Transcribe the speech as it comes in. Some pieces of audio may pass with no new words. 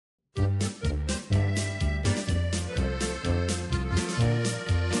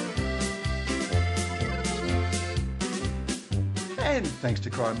And thanks to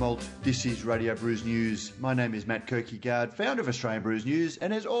Crime Malt, this is Radio Brews News. My name is Matt Kierkegaard, founder of Australian Brews News,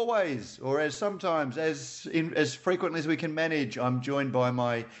 and as always, or as sometimes, as frequently as we can manage, I'm joined by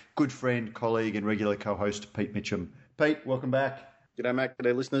my good friend, colleague, and regular co-host, Pete Mitchum. Pete, welcome back. G'day, Matt.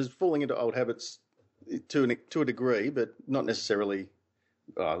 G'day, listeners. Falling into old habits to a degree, but not necessarily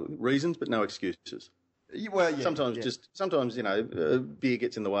reasons, but no excuses. Well, yeah. Sometimes, beer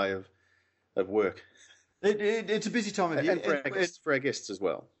gets in the way of work. It's a busy time of year. And for our guests as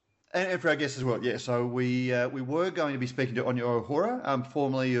well. And for our guests as well, yeah. So we were going to be speaking to Anya O'Hora,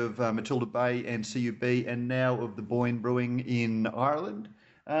 formerly of Matilda Bay and CUB, and now of the Boyne Brewing in Ireland.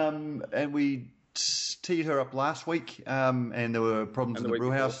 And we teed her up last week, and there were problems in the brew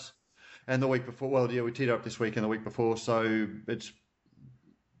house. And the week before, we teed her up this week and the week before. So it's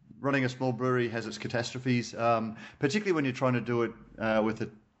running a small brewery has its catastrophes, particularly when you're trying to do it with a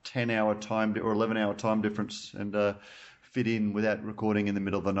 10-hour time or 11-hour time difference and fit in without recording in the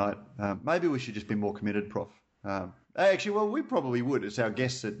middle of the night. Maybe we should just be more committed, Prof. We probably would. It's our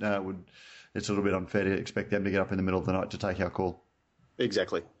guests that would. It's a little bit unfair to expect them to get up in the middle of the night to take our call.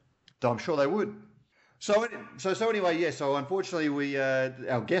 Exactly. I'm sure they would. So anyway, yeah. So unfortunately,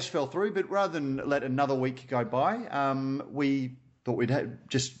 our guest fell through. But rather than let another week go by, we thought we'd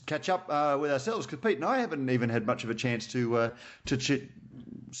just catch up with ourselves because Pete and I haven't even had much of a chance to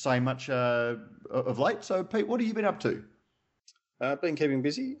say much of late. So, Pete, what have you been up to? Been keeping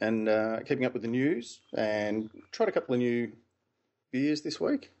busy and keeping up with the news, and tried a couple of new beers this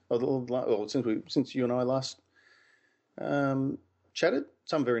week. Since you and I last chatted,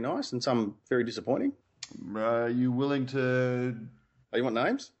 some very nice and some very disappointing. Are you willing to? Oh, you want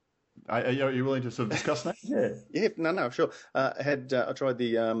names? Are you willing to sort of discuss that? Yeah. Yeah. No, sure. I tried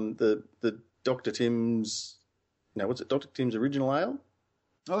the Dr. Tim's. No, what's it? Dr. Tim's Original Ale.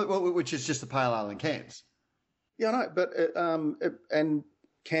 Oh, well, which is just the pale ale in cans. Yeah, I know, but and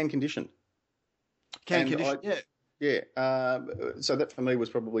can conditioned. Can conditioned, yeah. Yeah. So that for me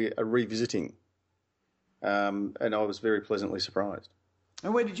was probably a revisiting, and I was very pleasantly surprised.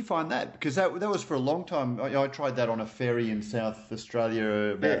 And where did you find that? Because that was for a long time. I tried that on a ferry in South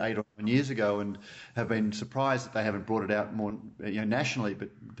Australia about 8 or 9 years ago, and have been surprised that they haven't brought it out more nationally. But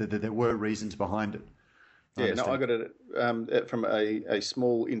there were reasons behind it. Yeah, no, I got it from a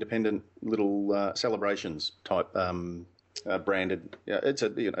small independent little Celebrations type branded. Yeah,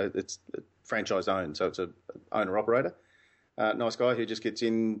 it's franchise owned, so it's a owner operator. Nice guy who just gets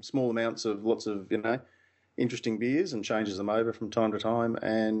in small amounts of lots of interesting beers and changes them over from time to time,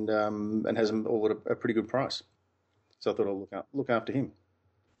 and has them all at a pretty good price. So I thought I'll look after him.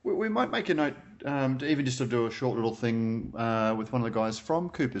 We might make a note to even just to do a short little thing with one of the guys from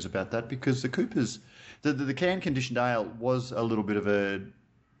Coopers about that, because the Coopers, the can conditioned ale was a little bit of a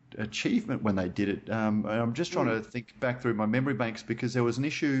achievement when they did it. And I'm just trying to think back through my memory banks, because there was an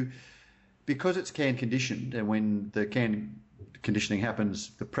issue because it's can conditioned, and when the can conditioning happens,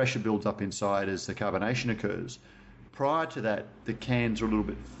 the pressure builds up inside as the carbonation occurs. Prior to that, the cans are a little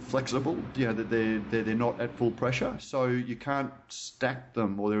bit flexible, that they're not at full pressure, so you can't stack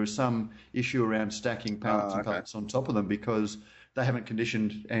them, or there is some issue around stacking pallets and pallets on top of them because they haven't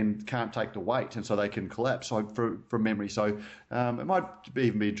conditioned and can't take the weight, and so they can collapse. So from memory, so it might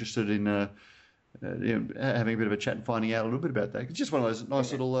even be interested in having a bit of a chat and finding out a little bit about that. It's just one of those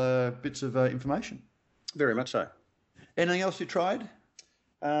nice little bits of information. Very much so. Anything else you tried?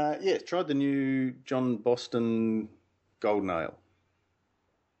 Tried the new John Boston Golden Ale.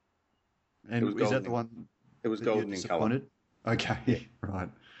 And is that the one? It was golden in colour. Okay, yeah. Right.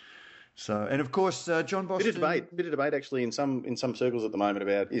 So, and of course, John Boston. Bit of debate actually in some circles at the moment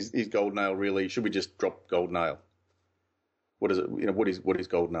about is Golden Ale really? Should we just drop Golden Ale? What is it? What is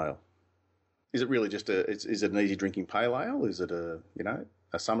Golden Ale? Is it really just is it an easy drinking pale ale? Is it a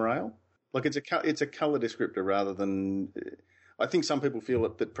summer ale? Like it's a colour descriptor rather than. I think some people feel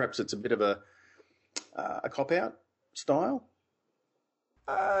that perhaps it's a bit of a cop out style.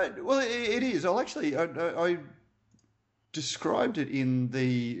 Well, it is. I described it in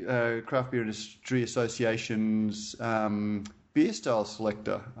the Craft Beer Industry Association's beer style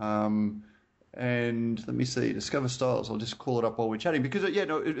selector. And let me see, Discover Styles. I'll just call it up while we're chatting because,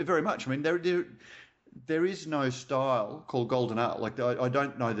 very much. I mean, there is no style called Golden Ale. Like, I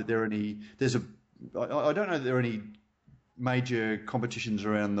don't know that there are any. I don't know that there are any major competitions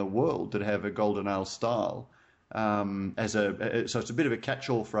around the world that have a Golden Ale style. So it's a bit of a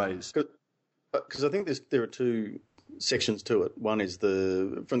catch-all phrase. Because I think there are two sections to it. One is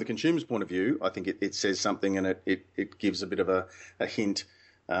from the consumer's point of view, I think it says something and it gives a bit of a hint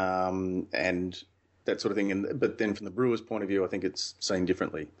and that sort of thing. But then from the brewer's point of view, I think it's seen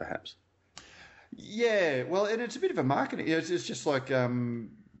differently, perhaps. Yeah, well, and it's a bit of a marketing. It's just like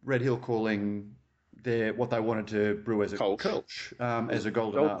Red Hill calling what they wanted to brew as a Kolsch, as a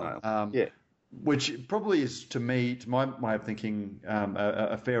golden ale. Yeah. Which probably is, to my way of thinking,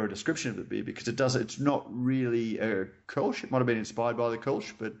 a fairer description of the beer, because it's not really a Kolsch. It might have been inspired by the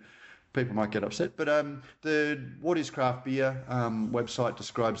Kolsch, but people might get upset. But the What is Craft Beer website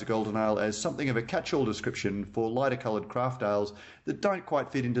describes the golden ale as something of a catch-all description for lighter-coloured craft ales that don't quite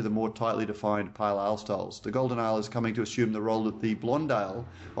fit into the more tightly defined pale ale styles. The golden ale is coming to assume the role that the blonde ale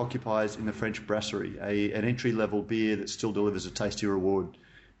occupies in the French brasserie, an entry-level beer that still delivers a tasty reward.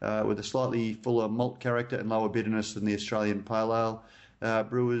 With a slightly fuller malt character and lower bitterness than the Australian pale ale.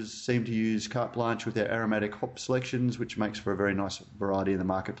 Brewers seem to use carte blanche with their aromatic hop selections, which makes for a very nice variety in the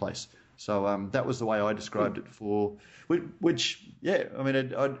marketplace. So that was the way I described it which yeah, I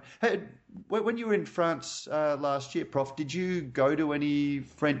mean, when you were in France last year, Prof, did you go to any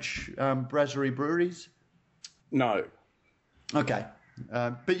French brasserie breweries? No. Okay.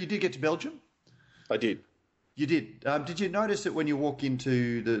 But you did get to Belgium? I did. You did. Did you notice that when you walk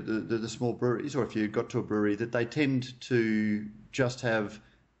into the small breweries, or if you got to a brewery, that they tend to just have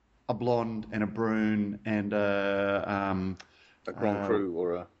a blonde and a brune and a Grand Cru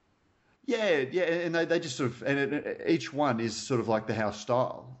or a... Yeah, and they just sort of, and each one is sort of like the house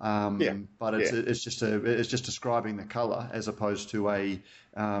style. But it's just describing the colour as opposed to a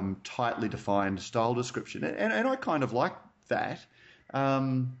tightly defined style description, and I kind of like that.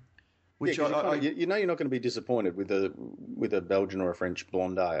 Which you're not going to be disappointed with a Belgian or a French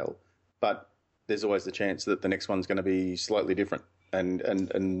blonde ale, but there's always the chance that the next one's going to be slightly different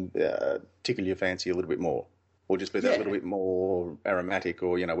and tickle your fancy a little bit more, or just be that little bit more aromatic,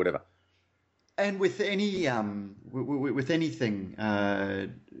 or whatever. And with any with anything,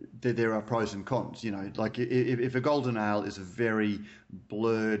 there are pros and cons. Like if a golden ale is a very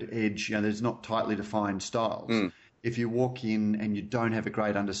blurred edge, there's not tightly defined styles. If you walk in and you don't have a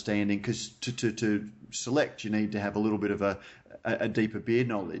great understanding, because to select, you need to have a little bit of a deeper beer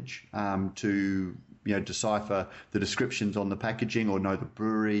knowledge to decipher the descriptions on the packaging, or know the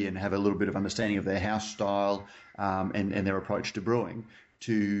brewery and have a little bit of understanding of their house style and their approach to brewing,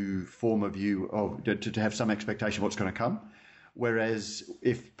 to form a view of to have some expectation of what's going to come. Whereas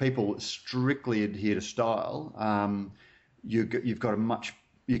if people strictly adhere to style, you've got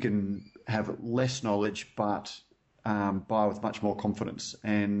you can have less knowledge, but buy with much more confidence.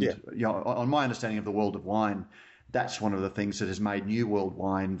 And on my understanding of the world of wine, that's one of the things that has made New World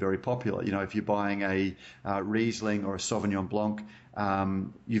wine very popular. If you're buying a Riesling or a Sauvignon Blanc,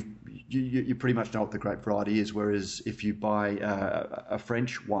 you pretty much know what the grape variety is. Whereas if you buy a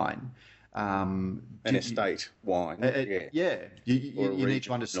French wine, an estate wine, you need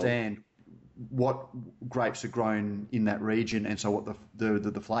to understand what grapes are grown in that region, and so what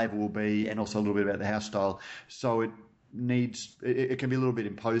the flavour will be, and also a little bit about the house style. So it can be a little bit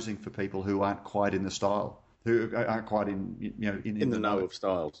imposing for people who aren't quite in the style, who aren't quite in the know of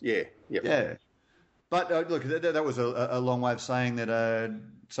styles. Yeah. But look, that was a long way of saying that.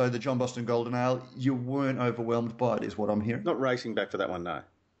 So the John Boston Golden Ale, you weren't overwhelmed by it, is what I'm hearing. Not racing back for that one, no.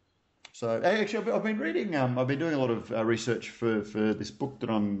 So actually, I've been reading. I've been doing a lot of research for this book that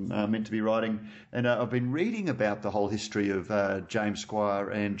I'm meant to be writing, and I've been reading about the whole history of James Squire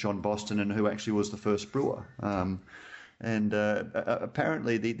and John Boston, and who actually was the first brewer. And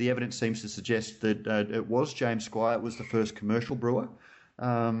apparently, the evidence seems to suggest that it was James Squire was the first commercial brewer.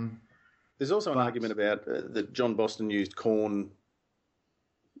 There's also an argument about that John Boston used corn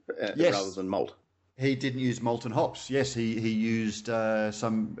rather than malt. He didn't use malt and hops. Yes, he used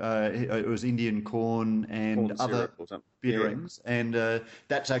some. It was Indian corn and corn other bitterings, and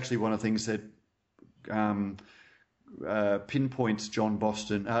that's actually one of the things that pinpoints John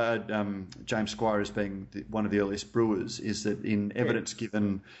Boston, James Squire as being one of the earliest brewers. Is that in evidence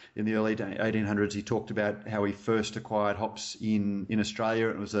given in the early 1800s? He talked about how he first acquired hops in Australia.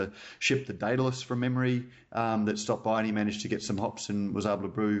 It was a ship, the Daedalus, from memory, that stopped by, and he managed to get some hops and was able to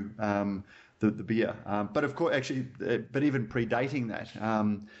brew the beer. But of course, actually, but even predating that,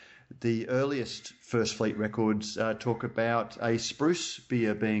 the earliest First Fleet records talk about a spruce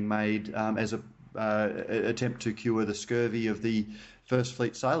beer being made as a attempt to cure the scurvy of the First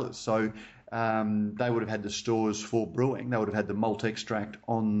Fleet sailors. So they would have had the stores for brewing. They would have had the malt extract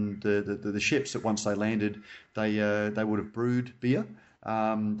on the ships that once they landed, they would have brewed beer.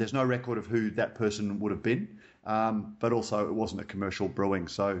 There's no record of who that person would have been, but also it wasn't a commercial brewing.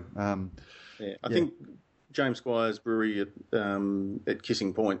 So I think James Squire's brewery at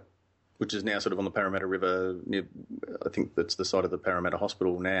Kissing Point, which is now sort of on the Parramatta River, near, I think that's the site of the Parramatta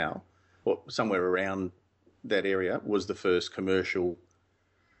Hospital now, or somewhere around that area, was the first commercial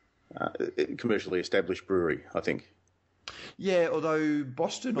commercially established brewery, I think. Yeah, although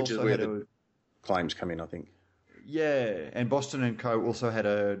Boston Which also is where had the claims come in, I think. Yeah, and Boston and Co. also had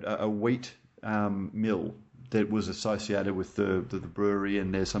a wheat mill that was associated with the brewery,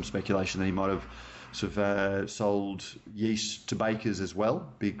 and there's some speculation that he might have sort of sold yeast to bakers as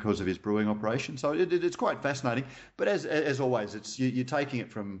well because of his brewing operation. So it's quite fascinating. But as always, you're taking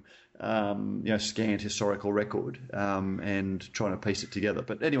it from scant historical record and trying to piece it together.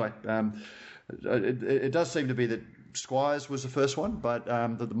 But anyway, it does seem to be that Squires was the first one, but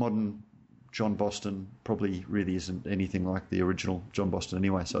the modern John Boston probably really isn't anything like the original John Boston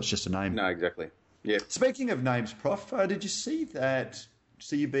anyway, so it's just a name. No, exactly. Yeah. Speaking of names, Prof, did you see that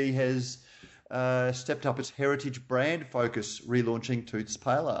CUB has stepped up its heritage brand focus, relaunching Tooth's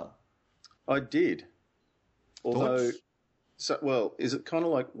Pale Ale? I did. Although, Thoughts? is it kind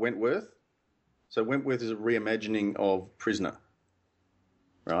of like Wentworth? So Wentworth is a reimagining of Prisoner,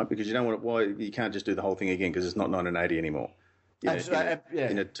 right? Because you don't want why you can't just do the whole thing again because it's not 1980 anymore. In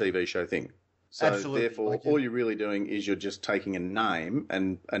a TV show thing. So Absolutely. Therefore, all you're really doing is you're just taking a name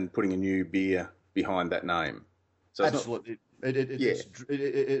and putting a new beer behind that name. So Absolutely.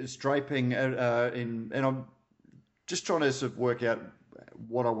 It's draping and I'm just trying to sort of work out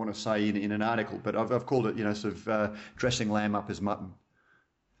what I want to say in an article, but I've called it, sort of dressing lamb up as mutton,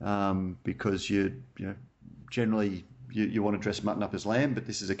 because generally you want to dress mutton up as lamb, but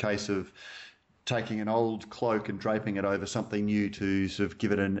this is a case of taking an old cloak and draping it over something new to sort of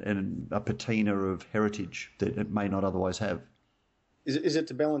give it a patina of heritage that it may not otherwise have. Is it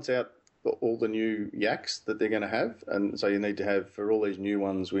to balance out all the new yaks that they're going to have? And so you need to have, for all these new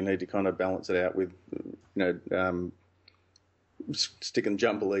ones, we need to kind of balance it out with, sticking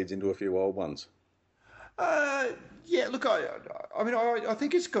jumper leads into a few old ones. Yeah, look, I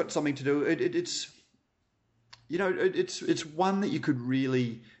think it's got something to do. It's one that you could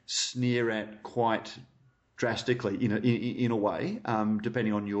really sneer at quite drastically in a way,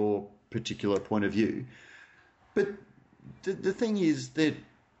 depending on your particular point of view. But the thing is that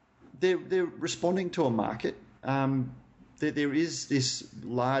they're responding to a market. There is this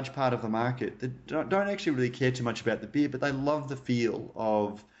large part of the market that don't actually really care too much about the beer, but they love the feel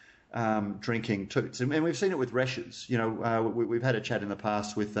of drinking toots. And we've seen it with Reshes. We've had a chat in the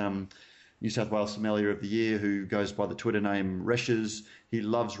past with New South Wales Sommelier of the Year, who goes by the Twitter name Reshes. He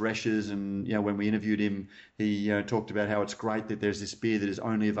loves Reshes, and when we interviewed him, he talked about how it's great that there's this beer that is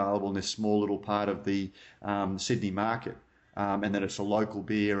only available in this small little part of the Sydney market, and that it's a local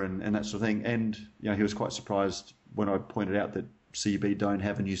beer and that sort of thing. And he was quite surprised when I pointed out that CUB don't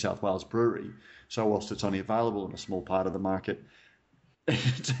have a New South Wales brewery. So whilst it's only available in a small part of the market,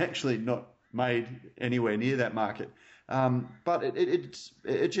 it's actually not made anywhere near that market. But it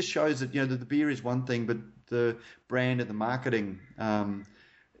just shows that that the beer is one thing, but the brand and the marketing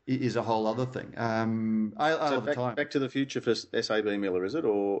is a whole other thing. Back to the Future for SAB Miller, is it,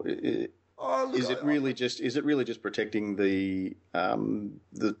 or is it really just protecting the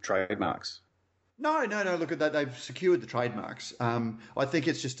trademarks? No. Look at that; they've secured the trademarks. I think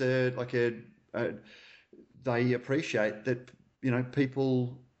it's just they appreciate that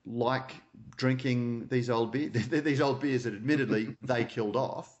people like drinking these old beers that admittedly they killed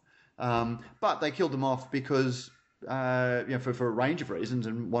off, but they killed them off because for a range of reasons,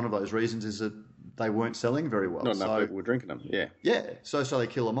 and one of those reasons is that they weren't selling very well. Not enough people were drinking them. Yeah. So they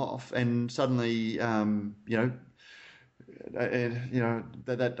kill them off, and suddenly that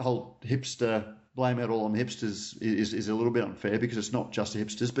whole hipster blame it all on hipsters is a little bit unfair, because it's not just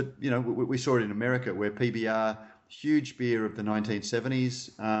hipsters, but we saw it in America where PBR, huge beer of the 1970s,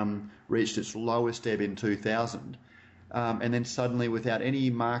 reached its lowest ebb in 2000. And then suddenly, without any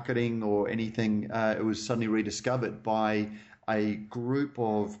marketing or anything, it was suddenly rediscovered by a group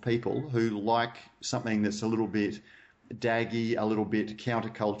of people who like something that's a little bit daggy, a little bit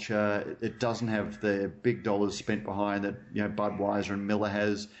counterculture. It doesn't have the big dollars spent behind that Budweiser and Miller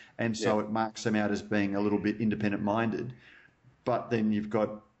has, and so it marks them out as being a little bit independent-minded. But then you've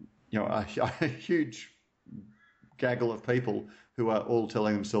got a huge gaggle of people who are all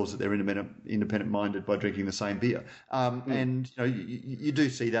telling themselves that they're independent-minded by drinking the same beer, and you do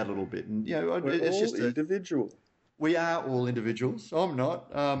see that a little bit. And it's just individual. We are all individuals. I'm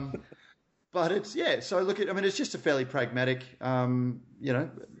not, but it's So look, it's just a fairly pragmatic.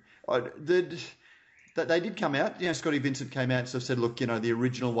 They did come out. Scotty Vincent came out and sort of said, look, the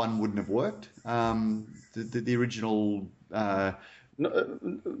original one wouldn't have worked. The original.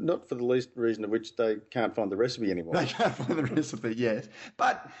 Not for the least reason of which they can't find the recipe anymore. They can't find the recipe yet.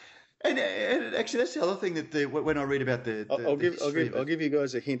 But and actually, that's the other thing that when I read about I'll give you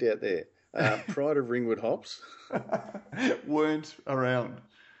guys a hint out there. Pride of Ringwood hops weren't around.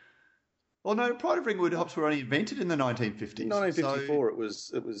 Well, no, Pride of Ringwood hops were only invented in the 1950s. 1954, it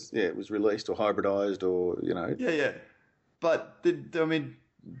was released or hybridized or Yeah. But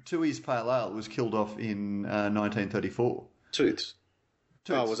Tooheys Pale Ale was killed off in 1934. Tooths.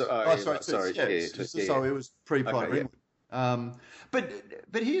 Toots. Oh, was it? Oh, Oh, yeah, sorry, right, sorry. Yeah, Yeah. so it was pre-Pride Okay, Ringwood.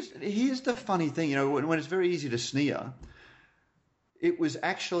 But here's the funny thing, when it's very easy to sneer, it was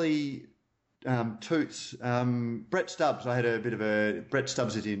actually Toots. Brett Stubbs. Brett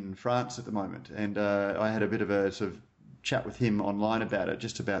Stubbs is in France at the moment, and I had a bit of a sort of chat with him online about it,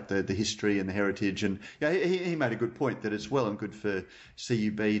 just about the history and the heritage, and he made a good point that it's well and good for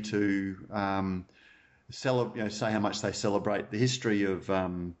CUB to say how much they celebrate the history of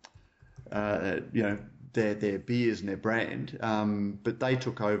their beers and their brand, but they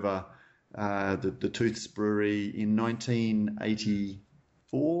took over the Tooths Brewery in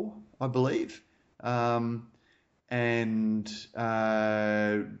 1984, I believe, and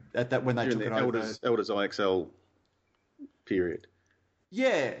at that when they took it over, Elders IXL period.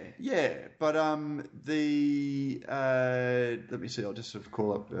 Yeah, but let me see. I'll just sort of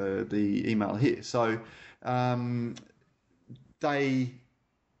call up the email here. So they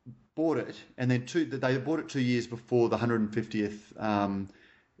bought it, and then they bought it 2 years before the 150th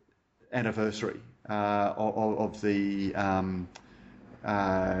anniversary of the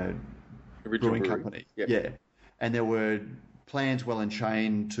brewing company. Yep. Yeah, and there were plans well and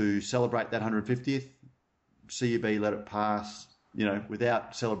chain to celebrate that 150th. CUB let it pass,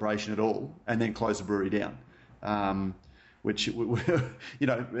 without celebration at all, and then close the brewery down. Which, you're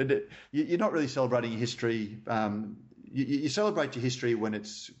not really celebrating your history. You celebrate your history when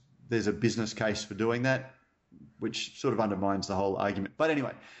there's a business case for doing that, which sort of undermines the whole argument. But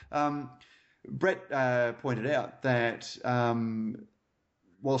anyway, Brett pointed out that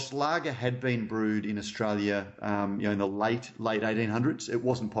whilst lager had been brewed in Australia, in the late 1800s, it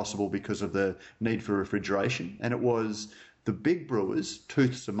wasn't possible because of the need for refrigeration, and it was the big brewers,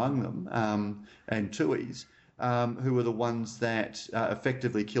 Tooths among them, and Tooheys, who were the ones that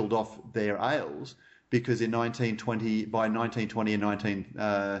effectively killed off their ales, because by 1920 and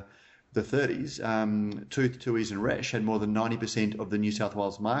the 30s, Tooth, Tooheys and Resh had more than 90% of the New South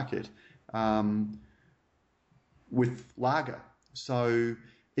Wales market with lager. So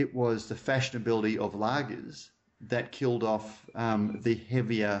it was the fashionability of lagers that killed off the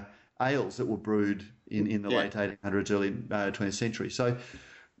heavier ales that were brewed in the late 1800s, early 20th century. So,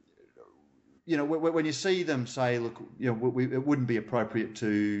 when you see them say, look, it wouldn't be appropriate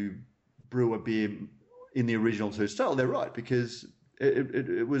to brew a beer in the original Tooth style, they're right, because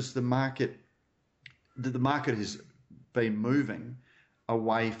it was the market. The market has been moving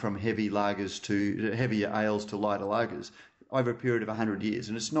away from heavier ales to lighter lagers over a period of 100 years.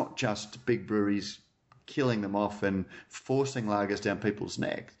 And it's not just big breweries killing them off and forcing lagers down people's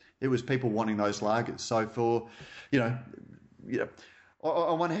necks. It was people wanting those lagers. So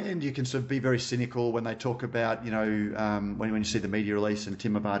on one hand, you can sort of be very cynical when they talk about, when you see the media release and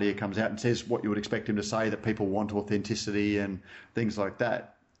Tim Abardia comes out and says what you would expect him to say, that people want authenticity and things like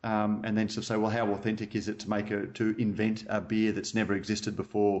that. And then sort of say, well, how authentic is it to invent a beer that's never existed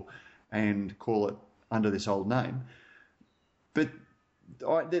before and call it under this old name? But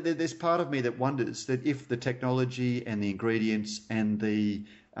there's part of me that wonders that if the technology and the ingredients and the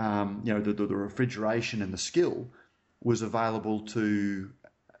refrigeration and the skill was available to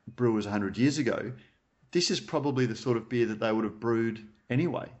brewers 100 years ago, this is probably the sort of beer that they would have brewed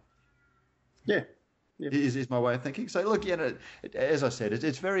anyway. Yeah. Is my way of thinking. So look, as I said,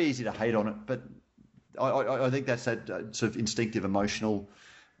 it's very easy to hate on it, but I think that's that sort of instinctive emotional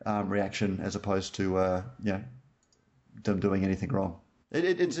reaction as opposed to them doing anything wrong.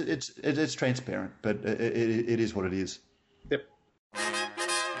 It's transparent, but it is what it is. Yep.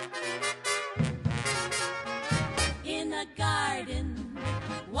 In a garden,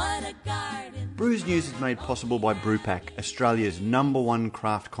 what a garden. Brews News is made possible by Brewpack, Australia's #1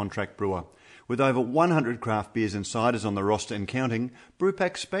 craft contract brewer. With over 100 craft beers and ciders on the roster and counting,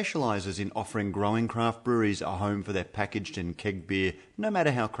 Brewpack specialises in offering growing craft breweries a home for their packaged and kegged beer, no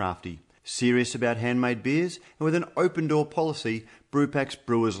matter how crafty. Serious about handmade beers, and with an open-door policy, Brewpack's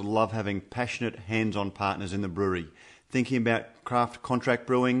brewers love having passionate, hands-on partners in the brewery. Thinking about craft contract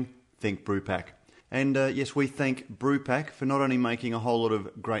brewing? Think Brewpack. And yes, we thank Brewpack for not only making a whole lot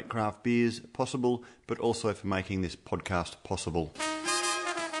of great craft beers possible, but also for making this podcast possible.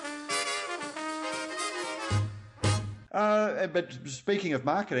 But speaking of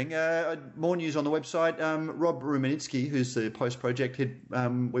marketing, more news on the website. Rob Ruminitsky, who's the Post Project head,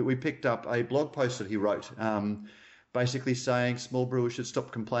 we picked up a blog post that he wrote basically saying small brewers should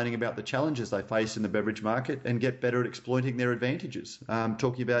stop complaining about the challenges they face in the beverage market and get better at exploiting their advantages.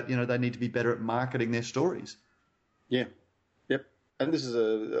 Talking about, they need to be better at marketing their stories. Yeah. Yep. And this is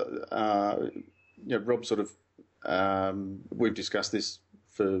Rob sort of, we've discussed this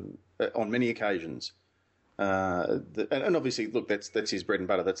on many occasions. And obviously, look, that's his bread and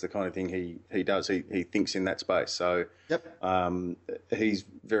butter. That's the kind of thing he does. He thinks in that space. So yep. He's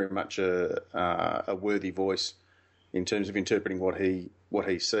very much a worthy voice in terms of interpreting what he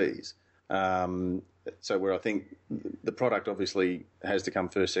sees. So where I think the product obviously has to come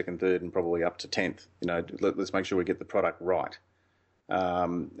first, second, third, and probably up to 10th. Let's make sure we get the product right.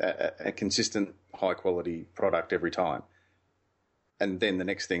 A consistent, high quality product every time. And then the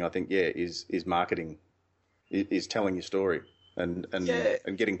next thing I think, is marketing. Is telling your story and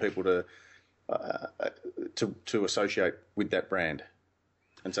getting people to associate with that brand,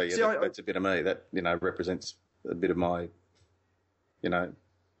 and say, that's a bit of me. That represents a bit of my,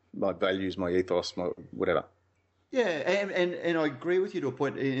 my values, my ethos, my whatever. Yeah, and I agree with you to a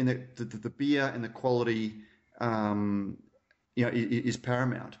point. In the beer and the quality, is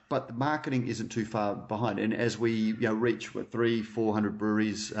paramount. But the marketing isn't too far behind. And as we reach 300-400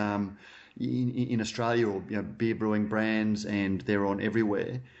 breweries. In Australia, or beer brewing brands, and they're on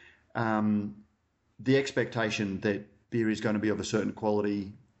everywhere. The expectation that beer is going to be of a certain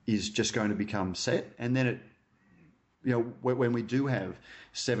quality is just going to become set, and then when we do have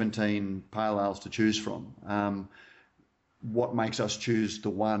 17 pale ales to choose from, what makes us choose the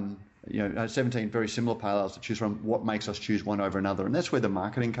one? 17 very similar pale ales to choose from. What makes us choose one over another? And that's where the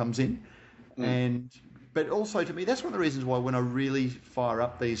marketing comes in, But also, to me, that's one of the reasons why when I really fire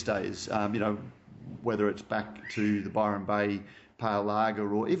up these days, whether it's back to the Byron Bay Pale Lager,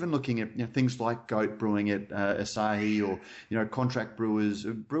 or even looking at things like Goat brewing at Asahi, or contract brewers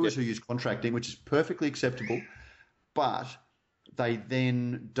who use contracting, which is perfectly acceptable, but they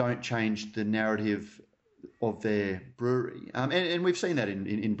then don't change the narrative of their brewery. And we've seen that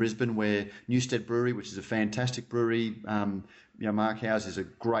in Brisbane, where Newstead Brewery, which is a fantastic brewery, Mark Howes is a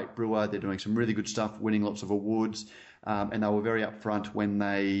great brewer. They're doing some really good stuff, winning lots of awards, and they were very upfront when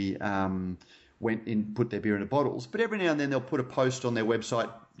they went in, put their beer into bottles. But every now and then they'll put a post on their website,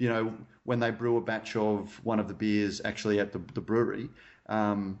 when they brew a batch of one of the beers actually at the brewery,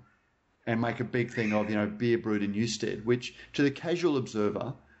 and make a big thing of, beer brewed in Newstead, which to the casual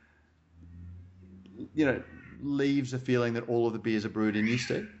observer, leaves a feeling that all of the beers are brewed in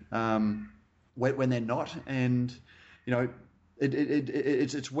Newstead, when they're not. And,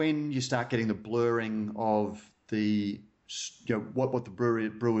 it's when you start getting the blurring of the, what the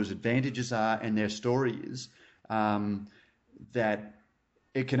brewers' advantages are and their story is, that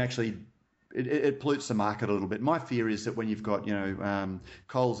it can actually, it pollutes the market a little bit. My fear is that when you've got,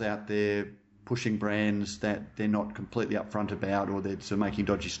 Coles out there pushing brands that they're not completely upfront about, or they're sort of making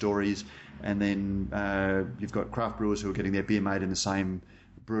dodgy stories, and then you've got craft brewers who are getting their beer made in the same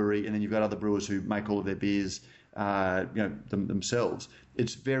brewery, and then you've got other brewers who make all of their beers themselves.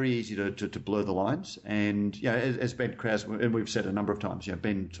 It's very easy to blur the lines. And as Ben Krause, and we've said a number of times,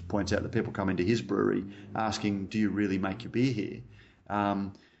 Ben points out that people come into his brewery asking, "Do you really make your beer here?"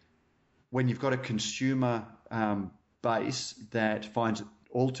 When you've got a consumer base that finds it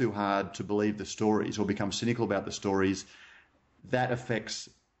all too hard to believe the stories or become cynical about the stories, that affects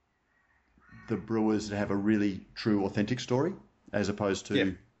the brewers that have a really true, authentic story, as opposed to.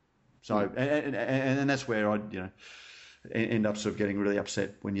 Yep. So, and that's where I, end up sort of getting really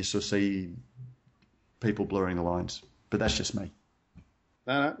upset when you sort of see people blurring the lines. But that's just me.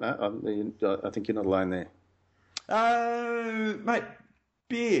 No. I think you're not alone there. Mate,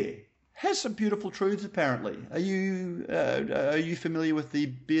 beer has some beautiful truths. Apparently, are you familiar with the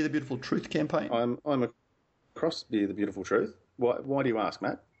Beer the Beautiful Truth campaign? I'm across Beer the Beautiful Truth. Why do you ask,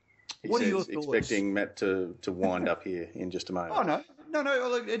 Matt? What are your thoughts? Expecting Matt to wind up here in just a moment. Oh no.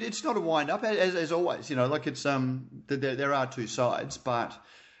 Look, it's not a wind up as always. It's there are two sides, but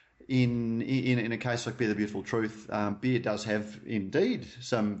in a case like Beer the Beautiful Truth, beer does have indeed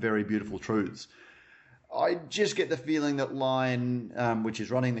some very beautiful truths. I just get the feeling that Lion, which is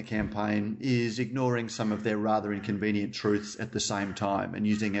running the campaign, is ignoring some of their rather inconvenient truths at the same time, and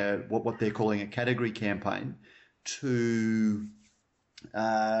using what they're calling a category campaign to.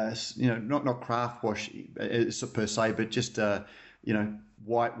 Not craft wash per se, but just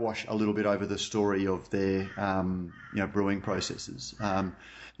whitewash a little bit over the story of their brewing processes. Are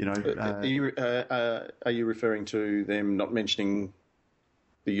you referring to them not mentioning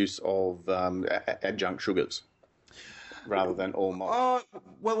the use of adjunct sugars rather than all malt?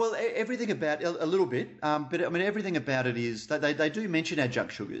 Well, everything about a little bit, but I mean everything about it is they do mention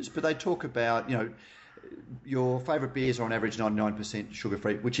adjunct sugars, but they talk about your favourite beers are on average 99%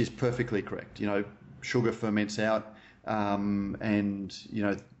 sugar-free, which is perfectly correct. Sugar ferments out, and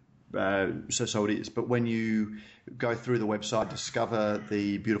so it is. But when you go through the website, discover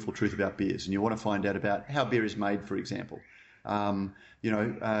the beautiful truth about beers, and you want to find out about how beer is made, for example, all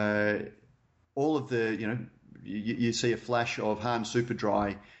of the, you see a flash of Hahn Super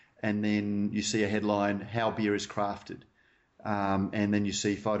Dry, and then you see a headline, how beer is crafted. And then you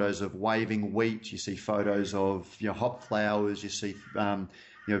see photos of waving wheat, you see photos of hop flowers, you see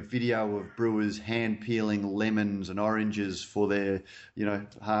video of brewers hand peeling lemons and oranges for their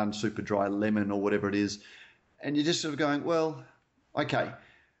Hahn Super Dry lemon or whatever it is, and you're just sort of going, well, okay,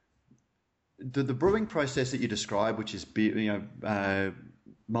 the brewing process that you describe, which is beer,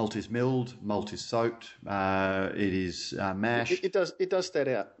 malt is milled, malt is soaked, it is mashed. It does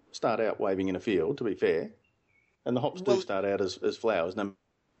start out waving in a field, to be fair. And the hops do start out as flowers, no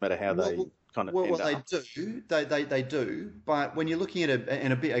matter how they kind of end up. They do. But when you're looking at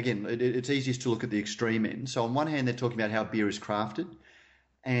a bit, again, it's easiest to look at the extreme end. So on one hand, they're talking about how beer is crafted,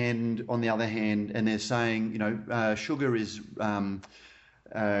 and on the other hand, and they're saying, sugar is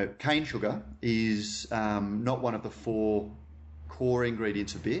cane sugar is not one of the 4 core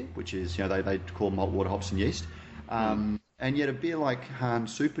ingredients of beer, which is they call malt, water, hops, and yeast. And yet a beer like Hahn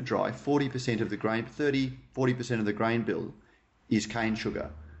Super Dry, 40% of the grain, 40% of the grain bill is cane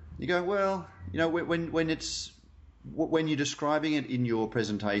sugar. You go, well, when you're describing it in your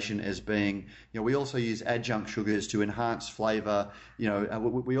presentation as being, we also use adjunct sugars to enhance flavour.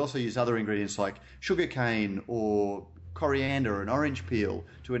 We also use other ingredients like sugar cane or coriander and orange peel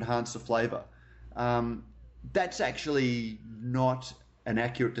to enhance the flavour. That's actually not an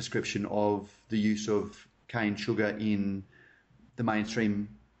accurate description of the use of cane sugar in the mainstream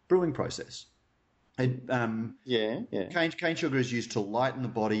brewing process. Cane sugar is used to lighten the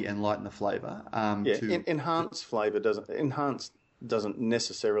body and lighten the flavour. Enhanced flavour doesn't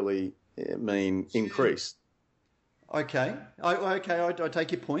necessarily mean increase. Okay, I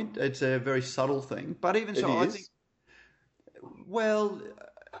take your point. It's a very subtle thing, but even so, I think. Well,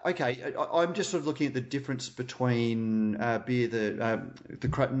 okay, I'm just sort of looking at the difference between beer,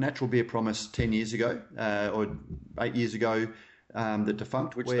 the natural beer promise 10 years ago or 8 years ago that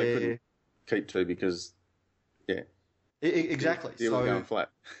defunct. Which they couldn't keep to because, exactly. Beer was going flat.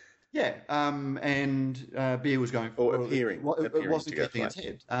 Yeah, and beer was going... Or appearing. It wasn't keeping its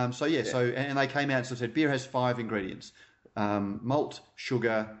head. And they came out and said, beer has 5 ingredients, malt,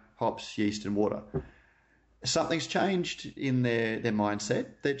 sugar, hops, yeast, and water. Something's changed in their mindset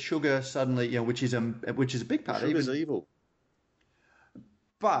that sugar suddenly, which is a big part. Sugar's evil.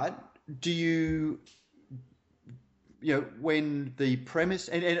 But do you, when the premise,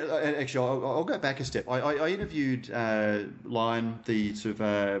 and actually I'll go back a step. I interviewed Lion, the sort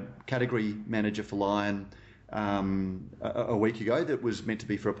of category manager for Lion, a week ago. That was meant to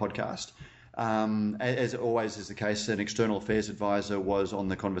be for a podcast. As always is the case, an external affairs advisor was on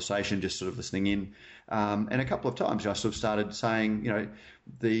the conversation, just sort of listening in. And a couple of times I sort of started saying,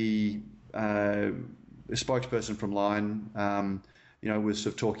 the spokesperson from Lion, was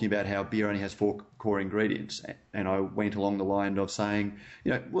sort of talking about how beer only has 4 core ingredients. And I went along the line of saying,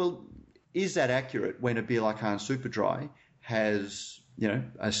 well, is that accurate when a beer like Hahn Super Dry has,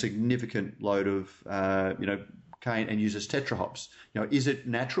 a significant load of, cane and uses tetra hops? Is it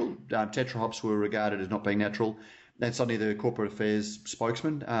natural? Tetra hops were regarded as not being natural. Then suddenly the corporate affairs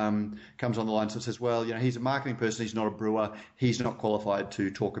spokesman comes on the line and says, well, he's a marketing person, he's not a brewer, he's not qualified to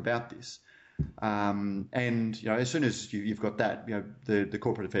talk about this. And as soon as you've got that, the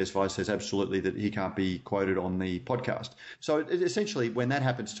corporate affairs advisor says absolutely that he can't be quoted on the podcast. So essentially, when that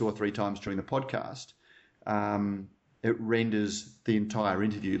happens 2 or 3 times during the podcast, it renders the entire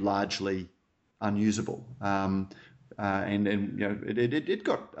interview largely unusable. It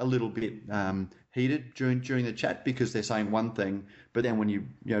got a little bit heated during the chat because they're saying one thing, but then when you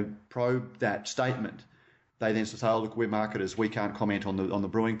probe that statement, they then say, "Oh, look, we're marketers. We can't comment on the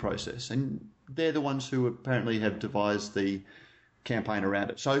brewing process," and they're the ones who apparently have devised the campaign around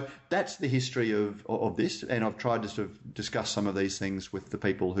it. So that's the history of this, and I've tried to sort of discuss some of these things with the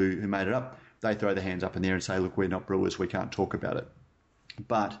people who made it up. They throw their hands up in the air and say, "Look, we're not brewers. We can't talk about it."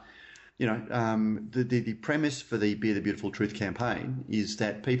 But the premise for the Beer the Beautiful Truth campaign is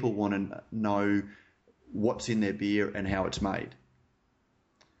that people want to know what's in their beer and how it's made.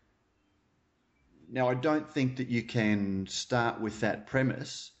 Now, I don't think that you can start with that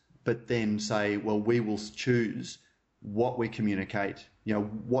premise, but then say, well, we will choose what we communicate,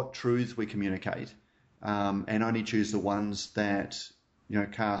 what truths we communicate, and only choose the ones that,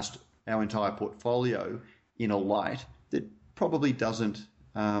 cast our entire portfolio in a light that probably doesn't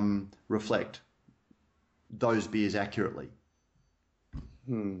reflect those beers accurately.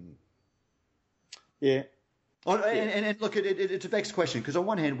 Yeah. And look, it's a vexed question because on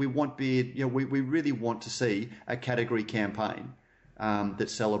one hand we want beer, we really want to see a category campaign that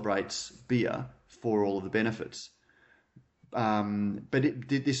celebrates beer for all of the benefits. But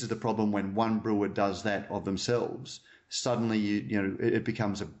this is the problem when one brewer does that of themselves. Suddenly, it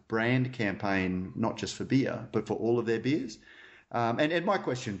becomes a brand campaign, not just for beer, but for all of their beers. And my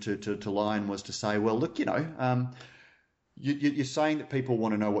question to Lion was to say, well, look, you're saying that people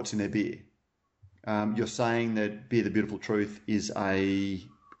want to know what's in their beer. You're saying that Beer the Beautiful Truth is a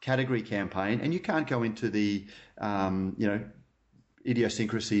category campaign, and you can't go into the,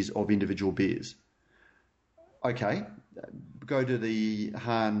 idiosyncrasies of individual beers. Okay, go to the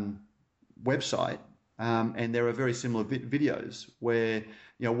Hahn website, and there are very similar videos where,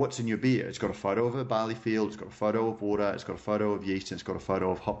 what's in your beer? It's got a photo of a barley field, it's got a photo of water, it's got a photo of yeast, and it's got a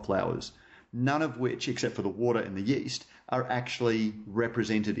photo of hop flowers. None of which, except for the water and the yeast, are actually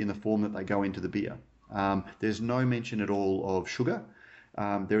represented in the form that they go into the beer. There's no mention at all of sugar.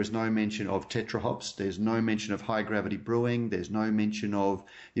 There is no mention of tetra hops. There's no mention of high gravity brewing. There's no mention of,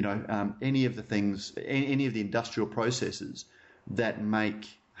 any of the things, any of the industrial processes that make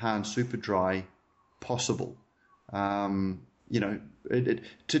Hahn Super Dry possible. To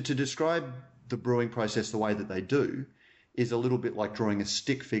describe the brewing process the way that they do is a little bit like drawing a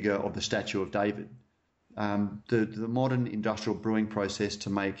stick figure of the statue of David. The modern industrial brewing process to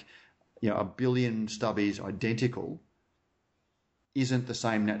make, a billion stubbies identical isn't the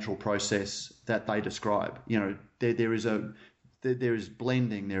same natural process that they describe. There is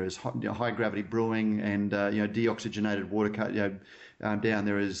blending, there is high gravity brewing, and deoxygenated water down.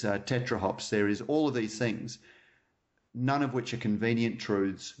 There is tetra hops. There is all of these things, none of which are convenient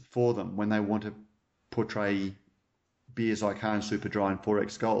truths for them when they want to portray beers like Hahn Super Dry and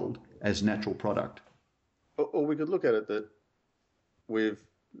 4X Gold as natural product. Or we could look at it that we've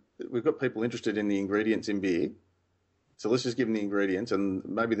got people interested in the ingredients in beer. So let's just give them the ingredients, and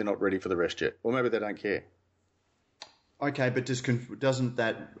maybe they're not ready for the rest yet, or maybe they don't care. Okay, but doesn't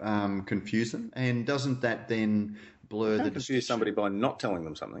that confuse them? And doesn't that then blur the distinction? Confuse somebody by not telling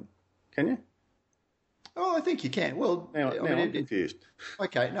them something, can you? Oh, I think you can. Well, now I'm confused.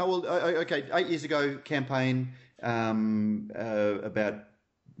 Okay, no, well, okay. 8 years ago, campaign about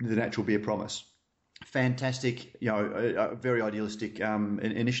the natural beer promise. Fantastic, a very idealistic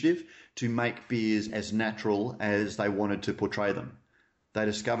initiative to make beers as natural as they wanted to portray them. They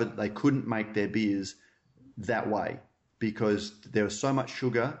discovered that they couldn't make their beers that way because there was so much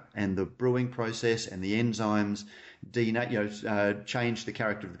sugar, and the brewing process and the enzymes changed the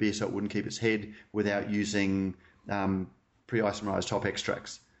character of the beer so it wouldn't keep its head without using pre-isomerized hop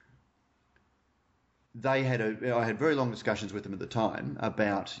extracts. I had very long discussions with them at the time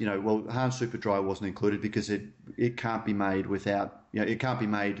about, Hahn Super Dry wasn't included because it can't be made it can't be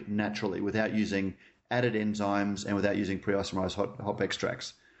made naturally without using added enzymes and without using pre-isomerized hop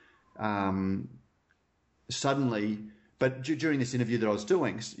extracts. But during this interview that I was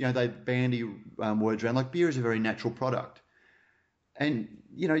doing, they bandy words around like beer is a very natural product, and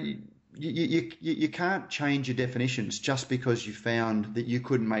you can't change your definitions just because you found that you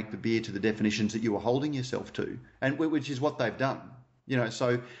couldn't make the beer to the definitions that you were holding yourself to, and which is what they've done.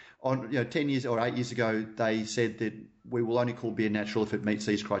 So on 10 years or 8 years ago, they said that we will only call beer natural if it meets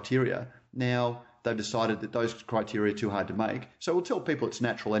these criteria. Now they've decided that those criteria are too hard to make, so we'll tell people it's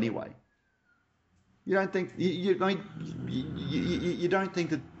natural anyway. You don't think you don't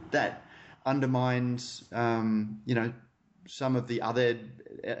think that undermines some of the other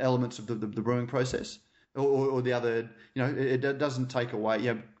elements of the brewing process, or the other, it doesn't take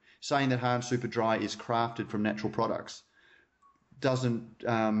away, saying that Hahn Super Dry is crafted from natural products doesn't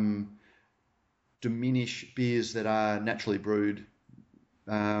diminish beers that are naturally brewed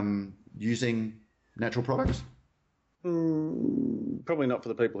using natural products. Probably not for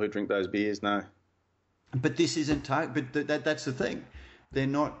the people who drink those beers, no. But this isn't, that's the thing. They're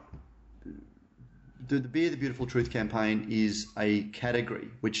not. The Beer the Beautiful Truth campaign is a category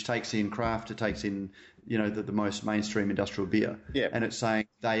which takes in craft, it takes in, the most mainstream industrial beer. Yeah. And it's saying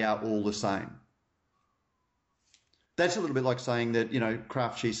they are all the same. That's a little bit like saying that,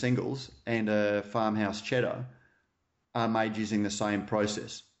 craft cheese singles and a farmhouse cheddar are made using the same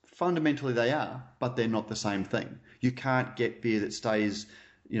process. Fundamentally they are, but they're not the same thing. You can't get beer that stays,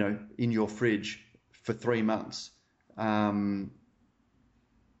 in your fridge for 3 months, and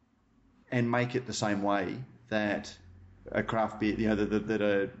make it the same way that a craft beer, that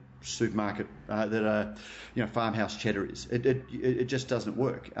a supermarket, that a farmhouse cheddar is. It just doesn't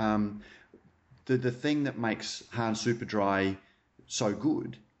work. The thing that makes Hahn Super Dry so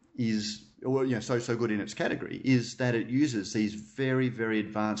good is well, so good in its category, is that it uses these very, very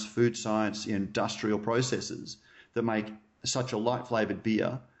advanced food science industrial processes that make such a light flavoured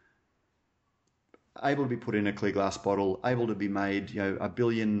beer able to be put in a clear glass bottle, able to be made, a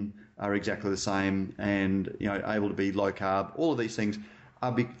billion are exactly the same, and able to be low carb. All of these things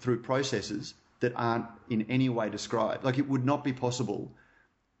are through processes that aren't in any way described. Like, it would not be possible.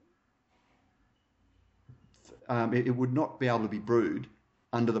 It would not be able to be brewed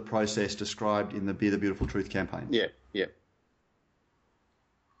under the process described in the Beer the Beautiful Truth campaign. Yeah.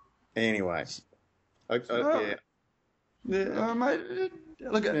 Anyway, yeah. Mate,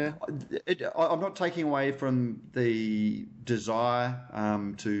 look, I'm not taking away from the desire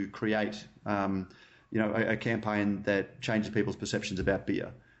to create, a campaign that changes people's perceptions about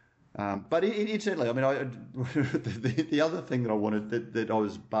beer. But incidentally, I mean, the other thing that I wanted that I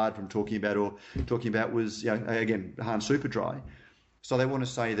was barred from talking about was, again, Hahn Super Dry. So they want to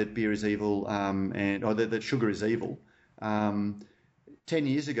say that beer is evil, or that sugar is evil. 10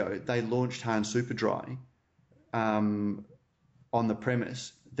 years ago, they launched Hahn Super Dry on the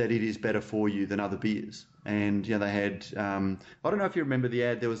premise that it is better for you than other beers. And, they had, I don't know if you remember the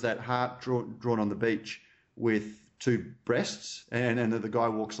ad, there was that heart drawn on the beach with two breasts, and the guy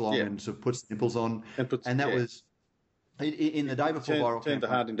walks along and sort of puts nipples on. And that was in the day before viral campaign. Turned the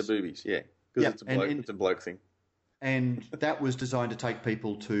heart into boobies, because it's a bloke thing. And that was designed to take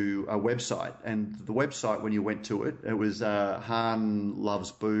people to a website. And the website, when you went to it, it was Hahn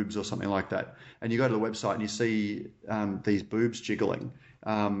Loves Boobs or something like that. And you go to the website and you see these boobs jiggling,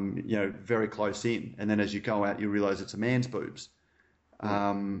 very close in. And then as you go out, you realise it's a man's boobs. Yes.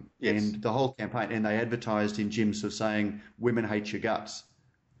 And the whole campaign, and they advertised in gyms of saying, women hate your guts.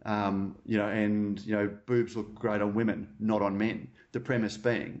 Boobs look great on women, not on men. The premise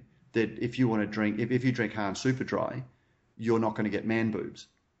being that if you want to drink, if you drink Hahn Super Dry, you're not going to get man boobs.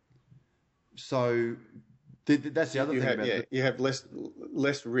 So that's the other thing about it. You have less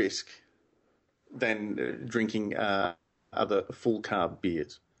risk than drinking other full carb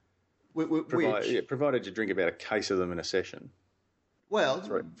beers. Provided you drink about a case of them in a session. Well,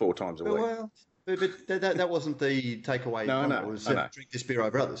 4 times a week. Well, but that wasn't the takeaway. No, It was drink this beer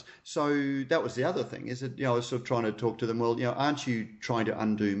over others. So that was the other thing. Is that I was sort of trying to talk to them. Well, aren't you trying to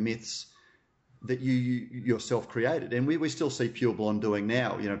undo myths that you yourself created? And we still see Pure Blonde doing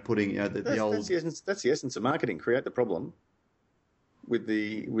now. Putting the old. That's the essence of marketing. Create the problem with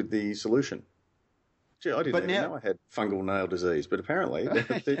the solution. Gee, I didn't even know I had fungal nail disease, but apparently there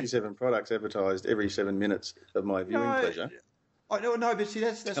are 37 products advertised every 7 minutes of my viewing pleasure. I know, but see,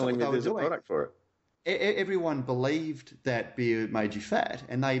 that's telling me there's a product for it. Everyone believed that beer made you fat,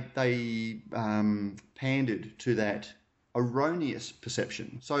 and they pandered to that erroneous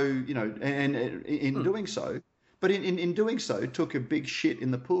perception. So and in doing so, but in doing so, took a big shit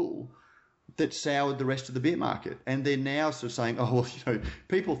in the pool that soured the rest of the beer market. And they're now sort of saying, oh well,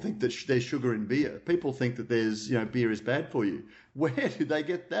 people think that there's sugar in beer. People think that there's beer is bad for you. Where did they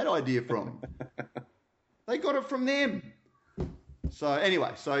get that idea from? They got it from them. So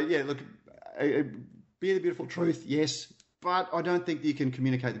anyway, look, Beer the Beautiful Truth, yes, but I don't think that you can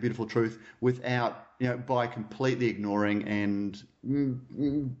communicate the beautiful truth without, by completely ignoring and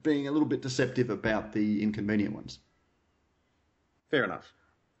being a little bit deceptive about the inconvenient ones. Fair enough.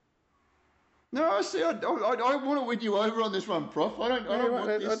 No, see, I want to win you over on this one, Prof.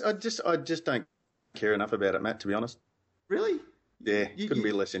 I just don't care enough about it, Matt, to be honest. Really? Yeah, couldn't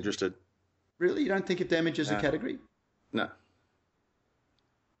be less interested. Really? You don't think it damages the category? No.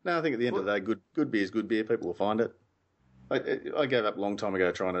 No, I think at the end of the day, good beer is good beer. People will find it. I gave up a long time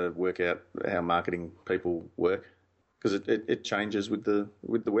ago trying to work out how marketing people work because it changes with the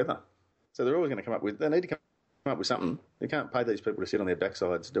weather. So they're always going to they need to come up with something. They can't pay these people to sit on their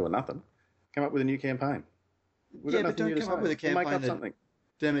backsides doing nothing. Come up with a new campaign. But don't come up with a campaign that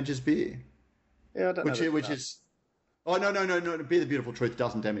damages beer. Yeah, I don't know. Which is. Oh no! Beer the Beautiful Truth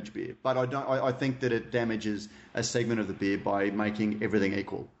doesn't damage beer, but I think that it damages a segment of the beer by making everything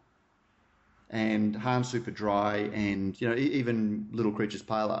equal. And Hahn Super Dry and even Little Creatures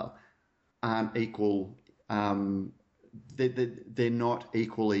Pale Ale aren't equal. They're not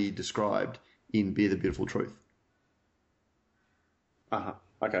equally described in Beer the Beautiful Truth.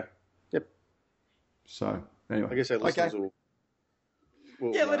 Okay. Yep. So anyway, I guess our listeners will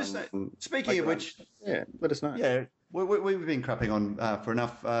let us know. Speaking of which, let us know. Yeah. We've been crapping on for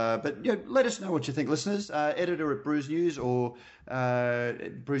enough, but let us know what you think, listeners. Editor at Brews News or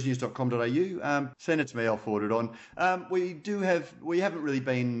brewsnews.com.au. Send it to me, I'll forward it on. We haven't really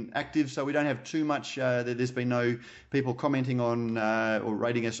been active, so we don't have too much. There's been no people commenting on or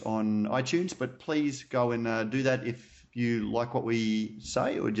rating us on iTunes, but please go and do that if you like what we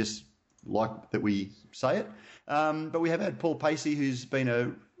say or just like that we say it. But we have had Paul Pacey, who's been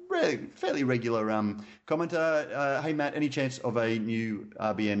a fairly regular commenter. Hey, Matt, any chance of a new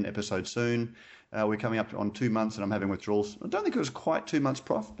RBN episode soon? We're coming up on 2 months and I'm having withdrawals. I don't think it was quite 2 months,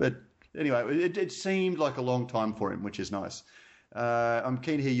 Prof, but anyway, it seemed like a long time for him, which is nice. I'm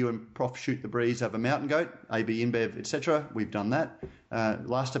keen to hear you and Prof shoot the breeze, have a mountain goat, AB InBev, etc. We've done that.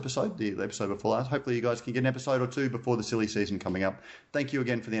 Last episode, the episode before last. Hopefully you guys can get an episode or two before the silly season coming up. Thank you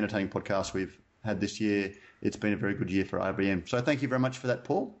again for the entertaining podcast we've had this year. It's been a very good year for RBN. So thank you very much for that,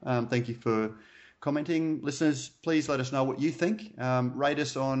 Paul. Thank you for commenting. Listeners, please let us know what you think. Rate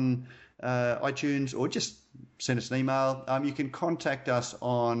us on iTunes or just send us an email. You can contact us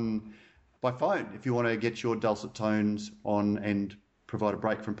by phone if you want to get your dulcet tones on and provide a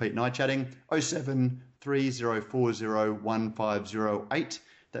break from Pete and I chatting. 07304015008.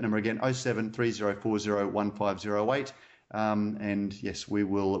 That number again, 07304015008. And yes,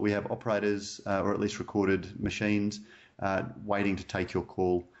 we have operators or at least recorded machines waiting to take your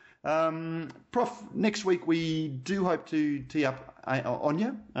call. Prof, next week we do hope to tee up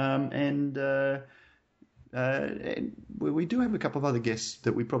Anya, and we do have a couple of other guests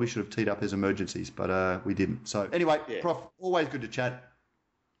that we probably should have teed up as emergencies, but we didn't. So anyway, yeah. Prof, always good to chat.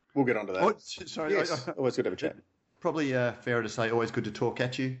 We'll get onto that. Oh, sorry, yes, always good to have a chat. Probably fairer to say, always good to talk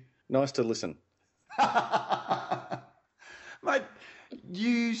at you. Nice to listen. Mate,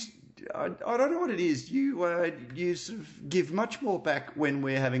 I don't know what it is. You sort of give much more back when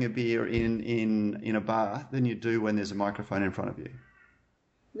we're having a beer in a bar than you do when there's a microphone in front of you.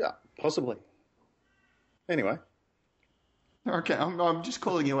 Yeah, possibly. Anyway. Okay, I'm just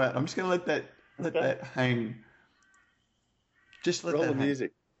calling you out. I'm just going to let that hang. Just let Roll that the hang.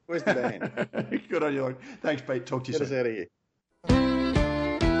 music. Where's the band? Good on you. Thanks, Pete. Talk to you soon. Get us out of here.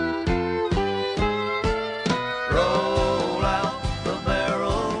 Roll out the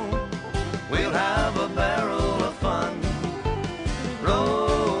barrel, we'll have a barrel of fun.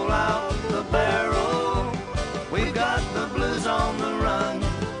 Roll out the barrel, we've got the blues on the run.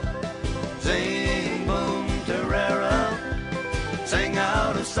 Sing boom terrera, sing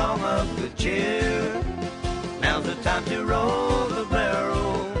out a song of good cheer. Now's the time to roll the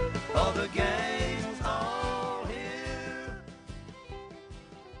barrel, all the gang's all here.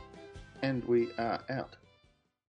 And we are out.